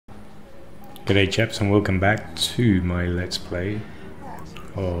G'day chaps, and welcome back to my Let's Play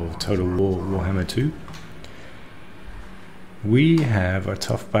of Total War Warhammer 2. We have a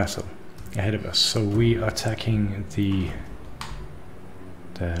tough battle ahead of us, so we are attacking the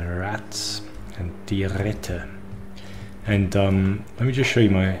rats and the Ritter. And let me just show you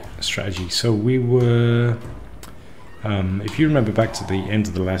my strategy. So we were, if you remember back to the end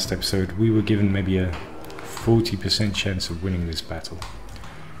of the last episode, we were given maybe a 40% chance of winning this battle.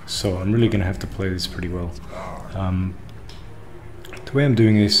 So I'm really going to have to play this pretty well. The way I'm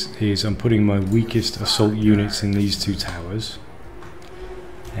doing this is I'm putting my weakest assault units in these two towers,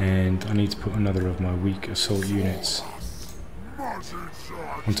 and I need to put another of my weak assault units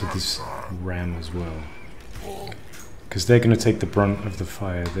onto this ram as well, because they're going to take the brunt of the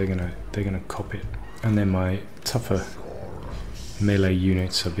fire. They're going to cop it, and then my tougher melee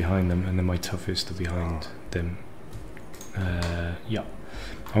units are behind them, and then my toughest are behind them. Yeah.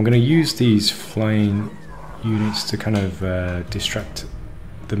 I'm going to use these flying units to kind of distract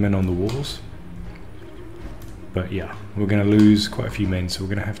the men on the walls. But yeah, we're going to lose quite a few men, so we're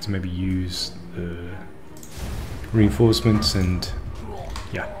going to have to maybe use reinforcements and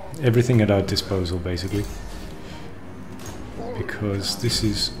yeah, everything at our disposal basically. Because this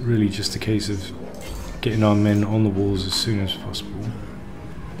is really just a case of getting our men on the walls as soon as possible.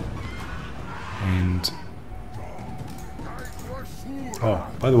 And oh,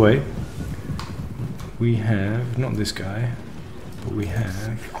 by the way, we have, not this guy, but we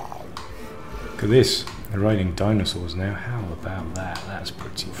have, look at this, they're riding dinosaurs now. How about that? That's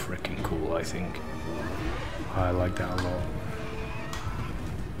pretty freaking cool, I think. I like that a lot.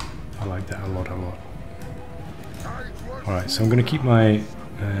 I like that a lot. Alright, so I'm going to keep my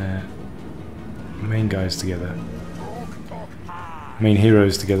main guys together, main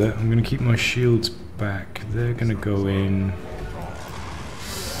heroes together. I'm going to keep my shields back. They're going to go in,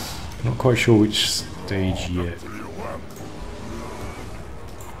 not quite sure which stage yet.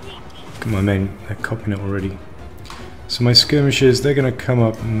 Look at my men, they're copying it already. So my skirmishers, they're going to come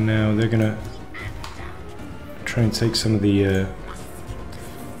up now. They're going to try and take some of the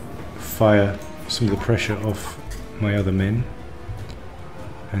fire, some of the pressure off my other men.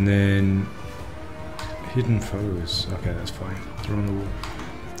 And then hidden foes. Okay, that's fine. They're on the wall.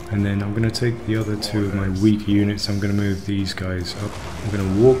 And then I'm going to take the other two of my weak units. I'm going to move these guys up. I'm going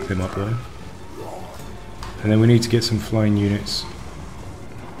to walk them up though. And then we need to get some flying units.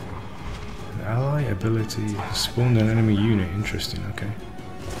 Ally ability spawned an enemy unit. Interesting, okay.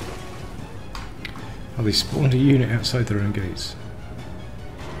 Oh, they spawned a unit outside their own gates.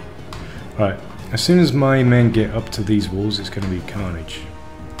 Alright, as soon as my men get up to these walls, it's going to be carnage.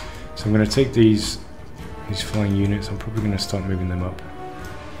 So I'm going to take these flying units. I'm probably going to start moving them up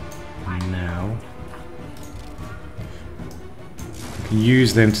now. We can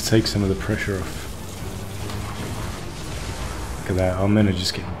use them to take some of the pressure off. Look at that, our men are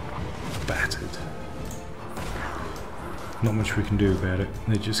just getting battered. Not much we can do about it.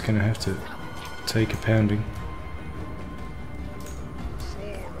 They're just going to have to take a pounding.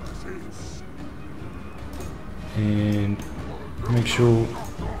 And make sure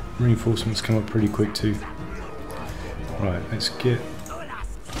reinforcements come up pretty quick too. Right, let's get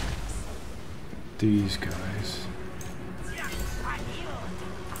these guys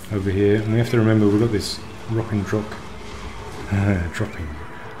over here, and we have to remember we've got this dropping rock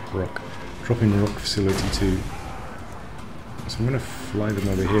facility too. So I'm going to fly them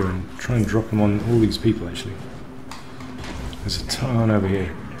over here and try and drop them on all these people. Actually, there's a ton over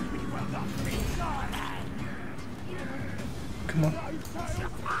here. Come on.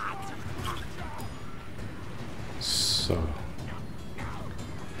 So,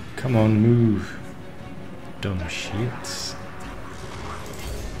 come on, move. Dumb shits.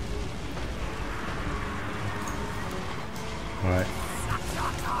 Alright.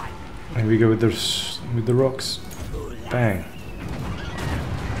 Here we go with the rocks. Bang.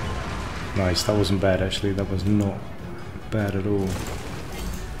 Nice, that wasn't bad actually. That was not bad at all.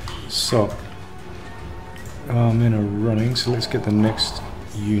 So, our men are running, so let's get the next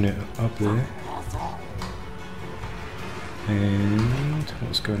unit up there. And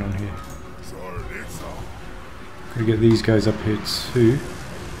what's going on here? Gotta get these guys up here too.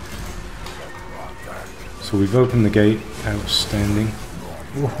 So we've opened the gate. Outstanding.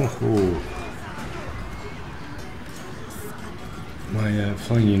 Whoa. My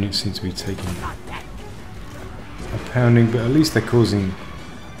flying units seem to be taking a pounding, but at least they're causing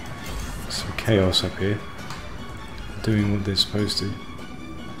some chaos up here. Doing what they're supposed to.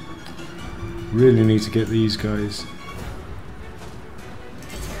 Really need to get these guys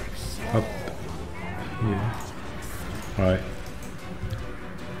up here. Right.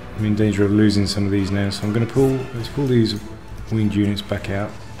 I'm in danger of losing some of these now, so I'm going to let's pull these winged units back out.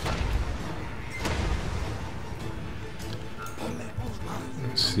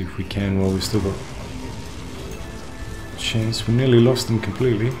 Let's see if we can while we've still got a chance. We nearly lost them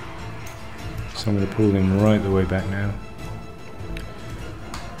completely, so I'm going to pull them right the way back now.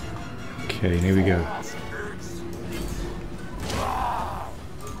 Okay, here we go.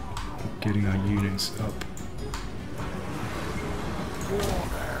 Getting our units up.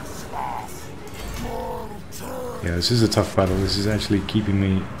 Yeah, this is a tough battle. This is actually keeping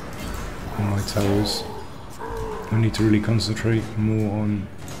me on my toes. I need to really concentrate more on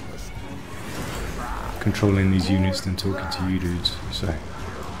controlling these units than talking to you dudes. So,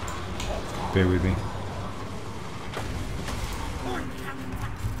 bear with me.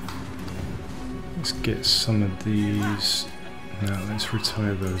 Let's get some of these. Now let's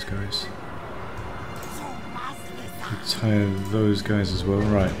retire those guys. Retire those guys as well.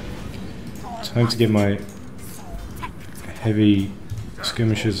 Right. Time to get my heavy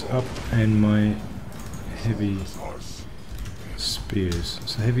skirmishers up and my heavy spears.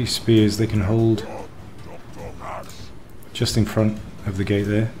 So heavy spears, they can hold just in front of the gate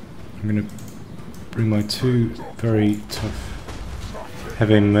there. I'm going to bring my two very tough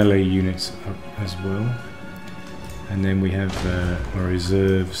heavy melee units up as well. And then we have our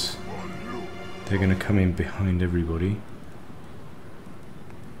reserves. They're going to come in behind everybody.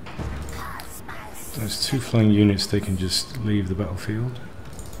 Those two flying units, they can just leave the battlefield.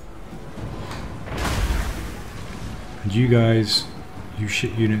 And you guys, you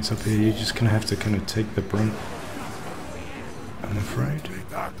shit units up here, you're just going to have to kind of take the brunt, I'm afraid.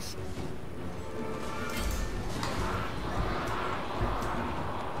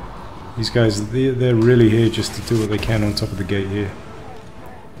 These guys, they're really here just to do what they can on top of the gate here.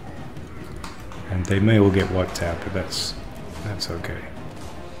 And they may all get wiped out, but that's okay.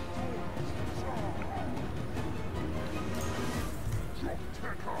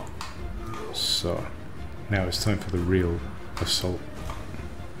 So, now it's time for the real assault.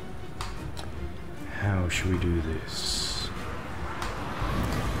 How should we do this?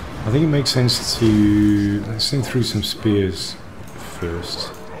 I think it makes sense to... let's send through some spears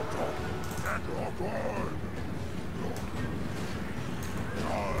first.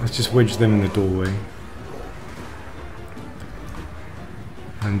 Let's just wedge them in the doorway.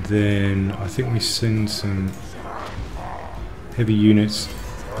 And then I think we send some heavy units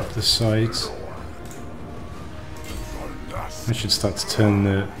up the sides. That should start to turn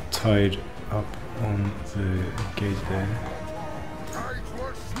the tide up on the gate there.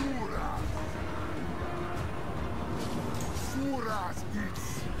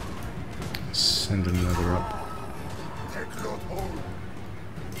 Send another up.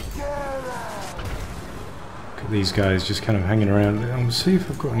 Look at these guys just kind of hanging around. I'll see if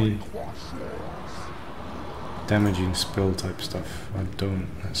I've got any damaging spell type stuff. I don't.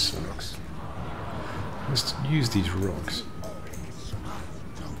 That sucks. Let's use these rocks.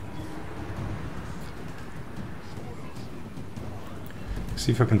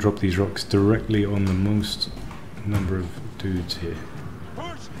 See if I can drop these rocks directly on the most number of dudes here.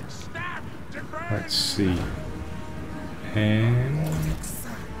 Let's see. And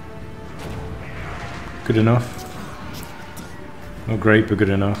good enough. Not great, but good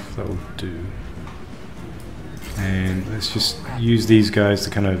enough. That'll do. And let's just use these guys to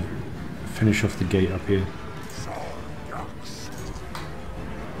kind of finish off the gate up here.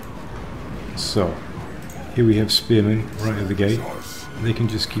 So, here we have spearmen right at the gate. They can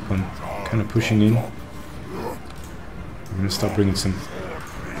just keep on kind of pushing in. I'm going to start bringing some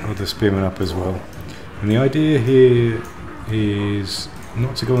other spearmen up as well. And the idea here is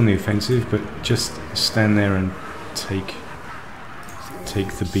not to go on the offensive, but just stand there and take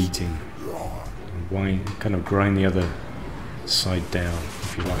the beating. And kind of grind the other side down,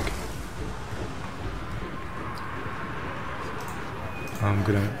 if you like. I'm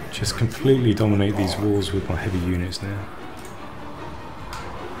going to just completely dominate these walls with my heavy units now.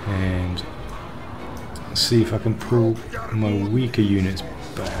 And see if I can pull my weaker units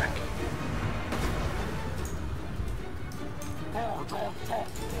back.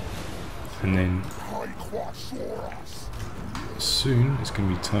 And then soon it's going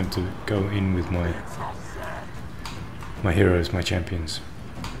to be time to go in with my heroes, my champions,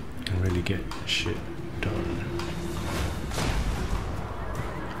 and really get shit done.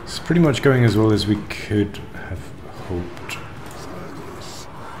 It's pretty much going as well as we could have hoped.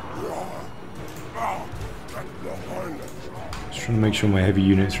 Just trying to make sure my heavy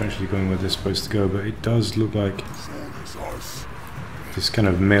units are actually going where they're supposed to go, but it does look like this kind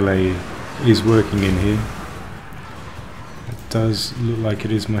of melee is working in here. does look like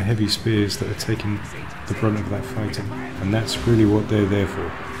it is my heavy spears that are taking the brunt of that fighting, and that's really what they're there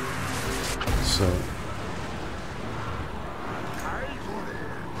for. So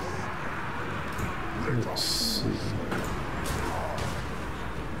let's see.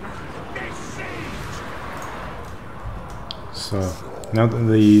 So now that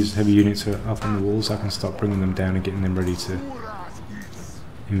these heavy units are up on the walls, I can start bringing them down and getting them ready to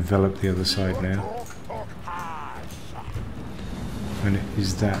envelop the other side now. And it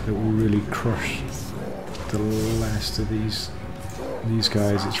is that will really crush the last of these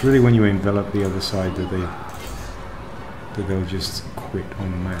guys. It's really when you envelop the other side that they'll just quit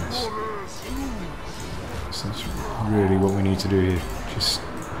en masse. So that's really what we need to do here. Just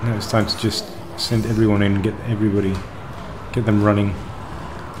now it's time to just send everyone in, get them running.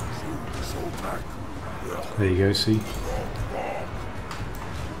 There you go, see?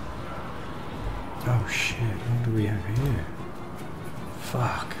 Oh shit, what do we have here?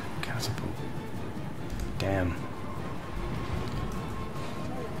 Fuck, catapult. Damn.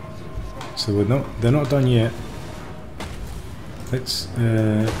 So they're not done yet. Let's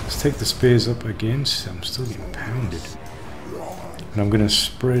take the spears up again. I'm still getting pounded. And I'm gonna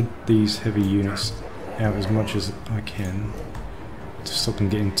spread these heavy units out as much as I can to stop them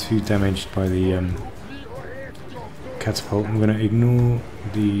getting too damaged by the catapult. I'm gonna ignore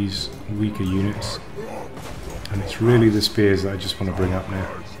these weaker units. And it's really the spears that I just want to bring up now.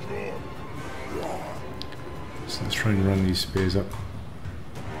 So let's try and run these spears up.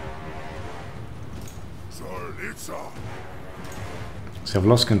 So I've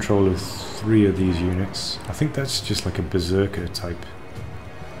lost control of 3 of these units. I think that's just like a berserker type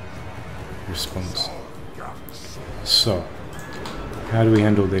response. So, how do we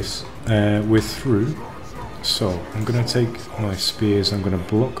handle this? We're through. So, I'm going to take my spears, I'm going to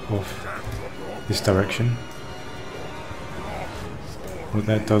block off this direction. What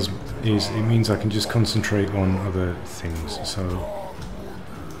that does is it means I can just concentrate on other things. So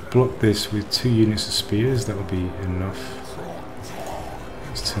block this with 2 units of spears, that will be enough.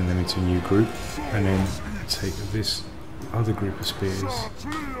 Let's turn them into a new group, and then take this other group of spears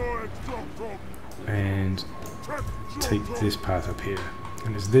and take this path up here.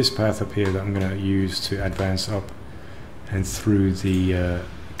 And it's this path up here that I'm going to use to advance up and through the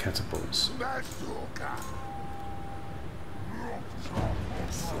catapults.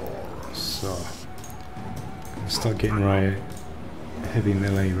 So, let's start getting my heavy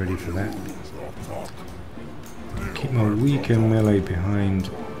melee ready for that. Keep my weaker melee behind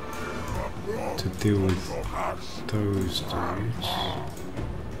to deal with those dudes.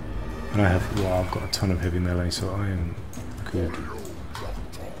 And I've got a ton of heavy melee, so I am good.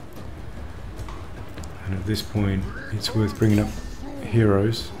 And at this point, it's worth bringing up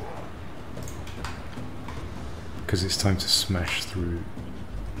heroes, because it's time to smash through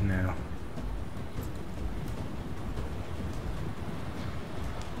now.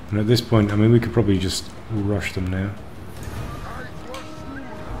 And at this point, I mean, we could probably just rush them now.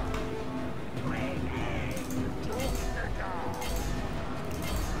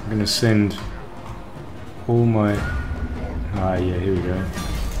 I'm going to send all my... yeah, here we go.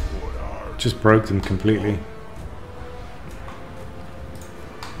 Just broke them completely.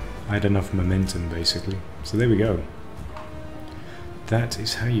 I had enough momentum, basically. So there we go. That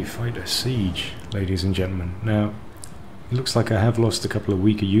is how you fight a siege, ladies and gentlemen. Now, it looks like I have lost a couple of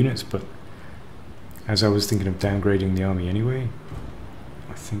weaker units, but as I was thinking of downgrading the army anyway,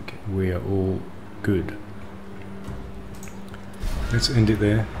 I think we are all good. Let's end it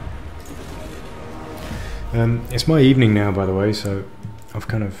there. It's my evening now, by the way, so I've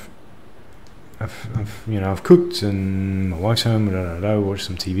cooked and my wife's home, watched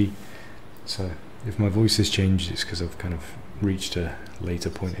some TV. So if my voice has changed, it's because I've kind of reached a later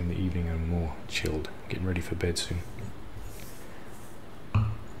point in the evening and I'm more chilled, getting ready for bed soon.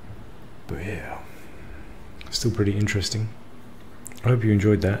 But yeah, still pretty interesting. I hope you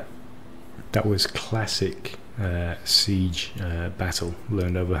enjoyed that. That was classic siege battle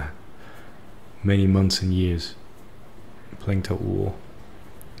learned over many months and years playing Total War.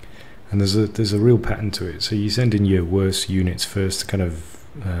 And there's a real pattern to it. So you send in your worst units first to kind of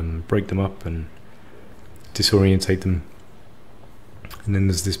break them up and disorientate them, and then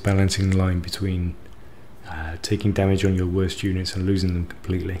there's this balancing line between taking damage on your worst units and losing them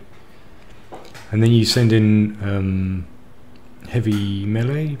completely. And then you send in heavy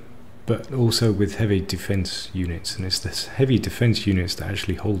melee, but also with heavy defense units, and it's this heavy defense units that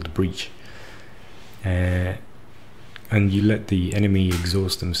actually hold the breach. And you let the enemy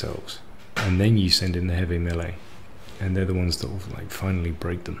exhaust themselves, and then you send in the heavy melee, and they're the ones that will like finally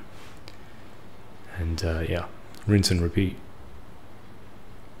break them. And yeah, rinse and repeat.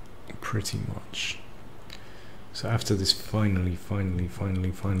 pretty much. So after this finally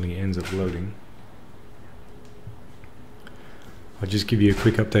ends up loading, I'll just give you a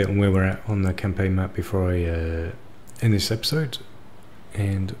quick update on where we're at on the campaign map before I end this episode.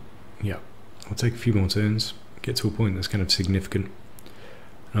 And yeah, I'll take a few more turns, get to a point that's kind of significant,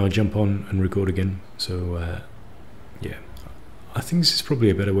 and I'll jump on and record again. So yeah, I think this is probably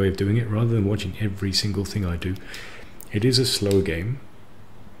a better way of doing it rather than watching every single thing I do. It is a slow game,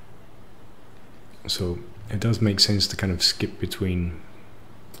 so it does make sense to kind of skip between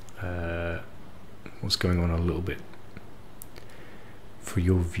what's going on a little bit for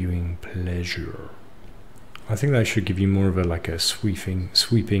your viewing pleasure. I think that should give you more of a like a sweeping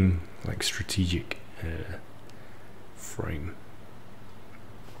like strategic frame.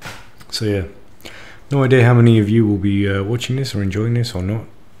 So yeah, no idea how many of you will be watching this or enjoying this or not.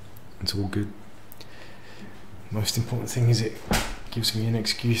 It's all good. Most important thing is it gives me an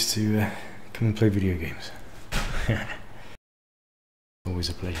excuse to come and play video games. Always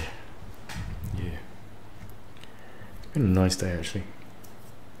a pleasure. Yeah. It's been a nice day actually.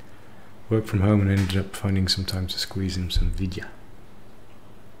 Worked from home and ended up finding some time to squeeze in some video.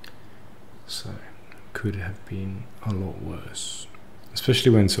 So, could have been a lot worse.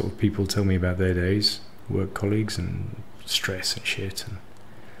 Especially when sort of people tell me about their days, work colleagues and stress and shit, and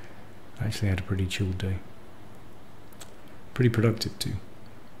I actually had a pretty chilled day. Pretty productive too,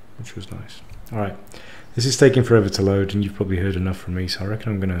 which was nice. Alright, this is taking forever to load and you've probably heard enough from me, so I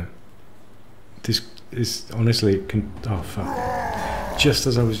reckon I'm gonna... This is honestly, it can... Oh fuck. Just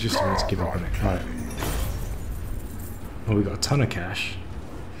as I was just about to give up on it. Alright. Oh, we got a ton of cash.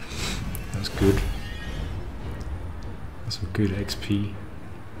 That's good. That's some good XP.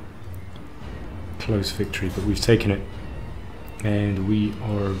 Close victory, but we've taken it. And we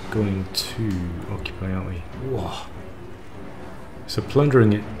are going to occupy, aren't we? Whoa. So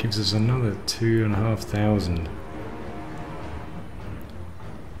plundering it gives us another 2,500.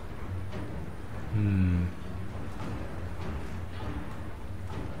 I'm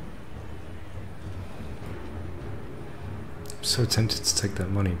so tempted to take that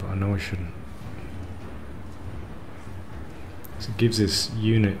money, but I know I shouldn't. So it gives this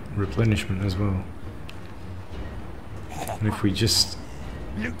unit replenishment as well. And if we just...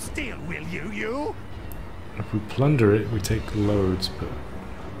 Loot still, will you? If we plunder it, we take loads, but...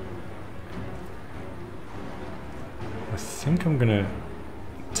 I think I'm gonna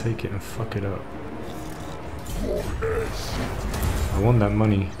take it and fuck it up. I want that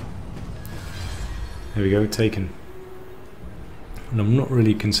money. There we go, taken. And I'm not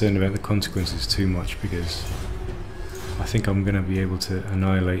really concerned about the consequences too much because I think I'm gonna be able to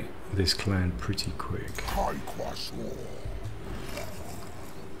annihilate this clan pretty quick.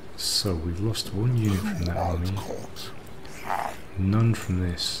 So we've lost one unit from that army, none from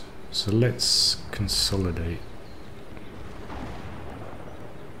this. So let's consolidate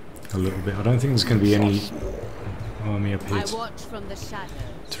a little bit. I don't think there's going to be any army up here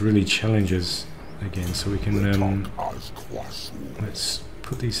to really challenge us again. So we can let's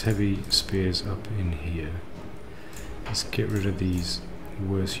put these heavy spears up in here. Let's get rid of these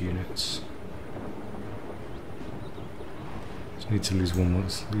worse units. Need to lose one,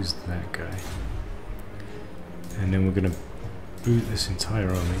 let's lose that guy. And then we're going to boot this entire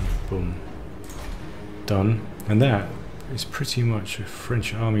army. Boom. Done. And that is pretty much a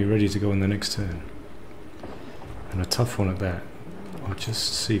French army ready to go on the next turn. And a tough one at that. I'll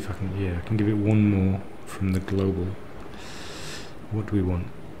just see if I can, yeah, I can give it one more from the global. What do we want?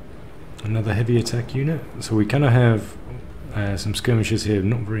 Another heavy attack unit. So we kind of have some skirmishers here,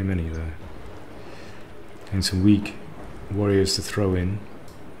 not very many though. And some weak warriors to throw in.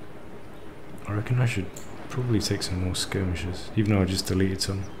 I reckon I should probably take some more skirmishers, even though I just deleted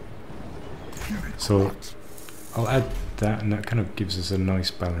some. So I'll add that, and that kind of gives us a nice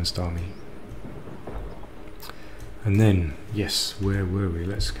balanced army. And then, yes, where were we?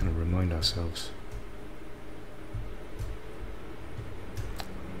 Let's kind of remind ourselves.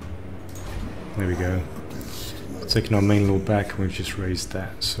 There we go. Taking our main lord back, and we've just raised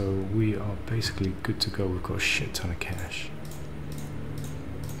that, so we are basically good to go. We've got a shit ton of cash,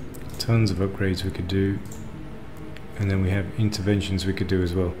 tons of upgrades we could do, and then we have interventions we could do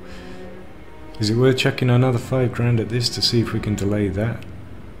as well. Is it worth chucking another 5 grand at this to see if we can delay that?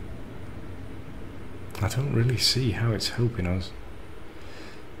 I don't really see how it's helping us.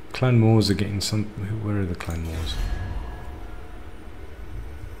 Clan Moors are getting some... Where are the Clan Moors?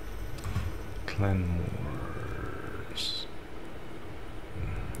 Clan Moors.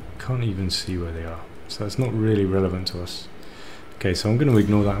 Can't even see where they are. So that's not really relevant to us. Okay, so I'm going to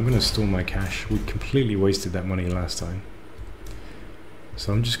ignore that. I'm going to store my cash. We completely wasted that money last time.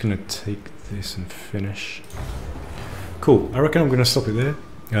 So I'm just going to take this and finish. Cool, I reckon I'm going to stop it there.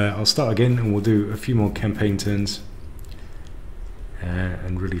 I'll start again and we'll do a few more campaign turns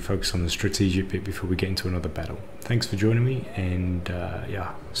and really focus on the strategic bit before we get into another battle. Thanks for joining me, and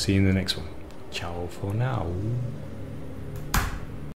yeah, see you in the next one. Ciao for now.